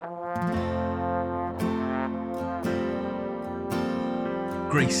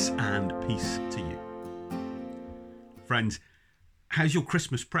Grace and peace to you. Friends, how's your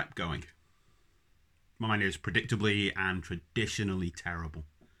Christmas prep going? Mine is predictably and traditionally terrible.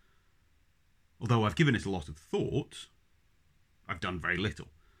 Although I've given it a lot of thought, I've done very little.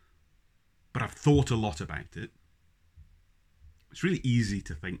 But I've thought a lot about it. It's really easy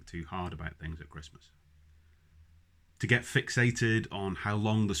to think too hard about things at Christmas. To get fixated on how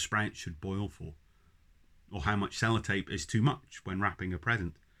long the sprout should boil for, or how much sellotape is too much when wrapping a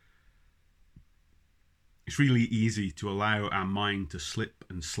present. It's really easy to allow our mind to slip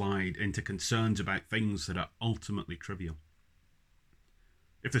and slide into concerns about things that are ultimately trivial.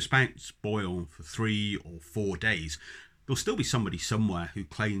 If the sprouts boil for 3 or 4 days, there'll still be somebody somewhere who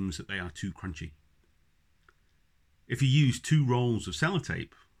claims that they are too crunchy. If you use 2 rolls of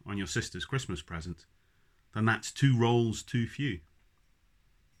sellotape on your sister's Christmas present, then that's 2 rolls too few.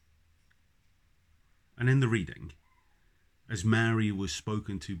 And in the reading, as Mary was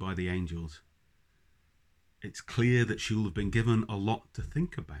spoken to by the angels, it's clear that she'll have been given a lot to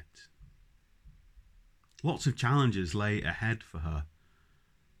think about. Lots of challenges lay ahead for her.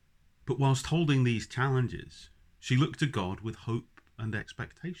 But whilst holding these challenges, she looked to God with hope and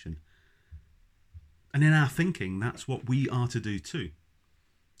expectation. And in our thinking, that's what we are to do too.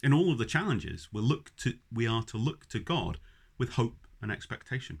 In all of the challenges, we are to look to God with hope and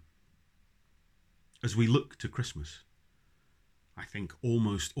expectation. As we look to Christmas, I think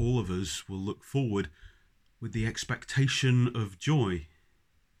almost all of us will look forward with the expectation of joy,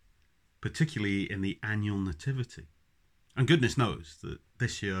 particularly in the annual Nativity. And goodness knows that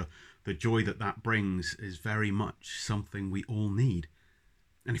this year, the joy that brings is very much something we all need.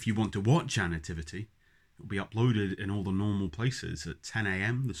 And if you want to watch our Nativity, it will be uploaded in all the normal places at 10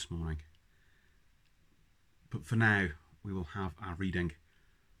 a.m. this morning. But for now, we will have our reading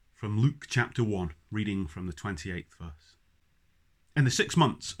from Luke chapter 1, reading from the 28th verse. In the 6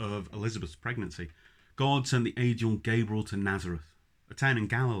 months of Elizabeth's pregnancy, God sent the angel Gabriel to Nazareth, a town in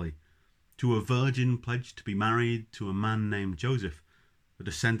Galilee, to a virgin pledged to be married to a man named Joseph, a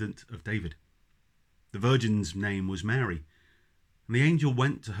descendant of David. The virgin's name was Mary, and the angel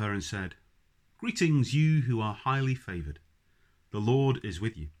went to her and said, "Greetings, you who are highly favoured. The Lord is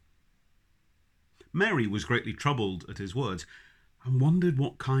with you." Mary was greatly troubled at his words, and wondered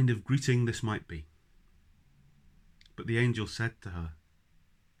what kind of greeting this might be. But the angel said to her,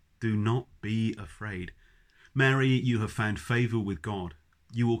 "Do not be afraid. Mary, you have found favour with God.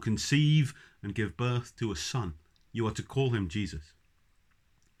 You will conceive and give birth to a son. You are to call him Jesus.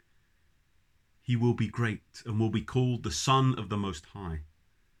 He will be great and will be called the Son of the Most High.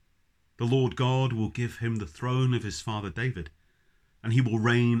 The Lord God will give him the throne of his father David, and he will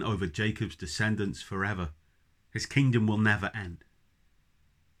reign over Jacob's descendants forever. His kingdom will never end."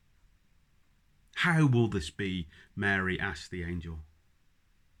 "How will this be?" Mary asked the angel,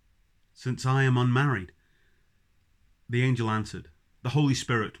 "since I am unmarried?" The angel answered, "The Holy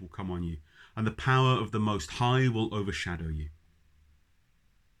Spirit will come on you, and the power of the Most High will overshadow you.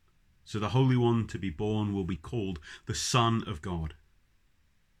 So the Holy One to be born will be called the Son of God.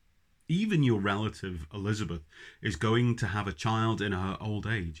 Even your relative Elizabeth is going to have a child in her old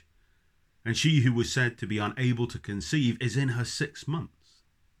age, and she who was said to be unable to conceive is in her 6th month.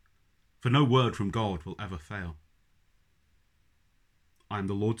 For no word from God will ever fail." "I am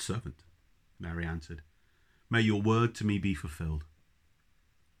the Lord's servant," Mary answered. "May your word to me be fulfilled."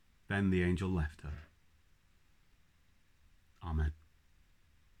 Then the angel left her. Amen.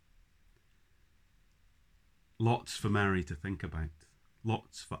 Lots for Mary to think about.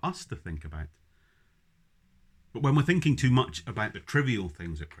 Lots for us to think about. But when we're thinking too much about the trivial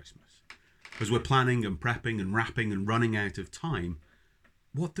things at Christmas, as we're planning and prepping and wrapping and running out of time,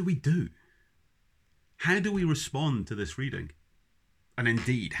 what do we do? How do we respond to this reading? And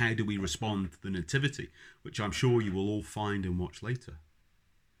indeed, how do we respond to the Nativity, which I'm sure you will all find and watch later?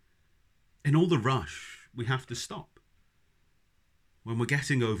 In all the rush, we have to stop. When we're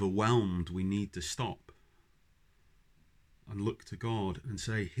getting overwhelmed, we need to stop and look to God and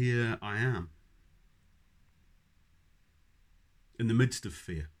say, "Here I am." In the midst of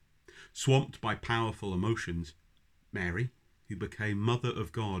fear, swamped by powerful emotions, Mary, who became Mother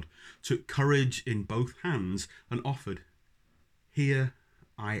of God, took courage in both hands and offered, "Here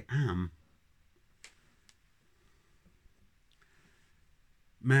I am."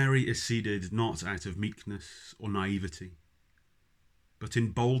 Mary is seated not out of meekness or naivety, but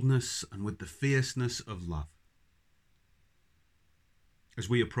in boldness and with the fierceness of love. As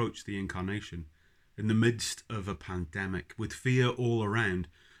we approach the Incarnation, in the midst of a pandemic, with fear all around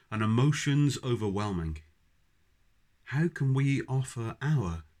and emotions overwhelming, how can we offer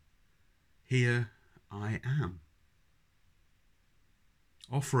our Here I am.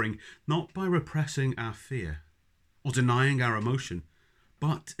 Offering not by repressing our fear or denying our emotion,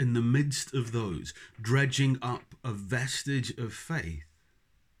 but in the midst of those, dredging up a vestige of faith.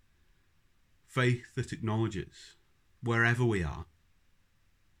 Faith that acknowledges, wherever we are,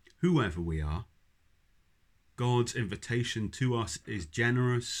 whoever we are, God's invitation to us is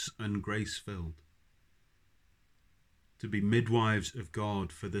generous and grace-filled. To be midwives of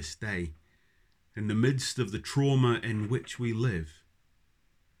God for this day, in the midst of the trauma in which we live,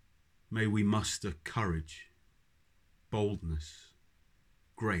 may we muster courage, boldness,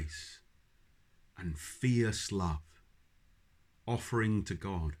 grace, and fierce love, offering to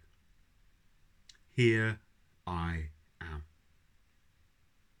God, here I am.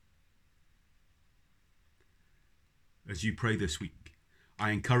 As you pray this week,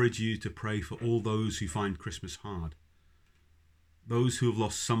 I encourage you to pray for all those who find Christmas hard, those who have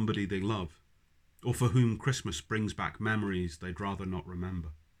lost somebody they love, or for whom Christmas brings back memories they'd rather not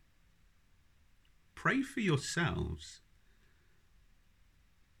remember. Pray for yourselves.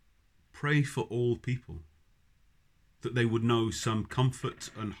 Pray for all people, that they would know some comfort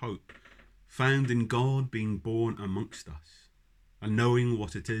and hope found in God being born amongst us and knowing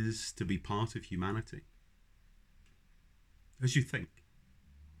what it is to be part of humanity. As you think,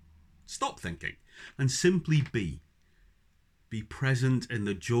 stop thinking and simply be. Be present in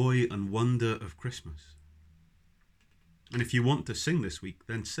the joy and wonder of Christmas. And if you want to sing this week,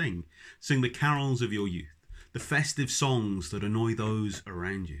 then sing. Sing the carols of your youth, the festive songs that annoy those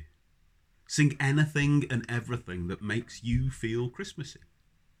around you. Sing anything and everything that makes you feel Christmassy.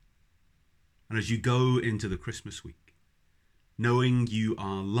 And as you go into the Christmas week, knowing you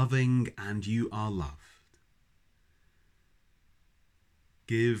are loving and you are loved,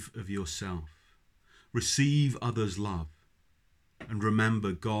 give of yourself, receive others' love, and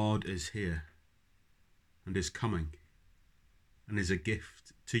remember God is here and is coming and is a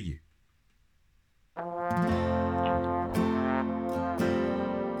gift to you.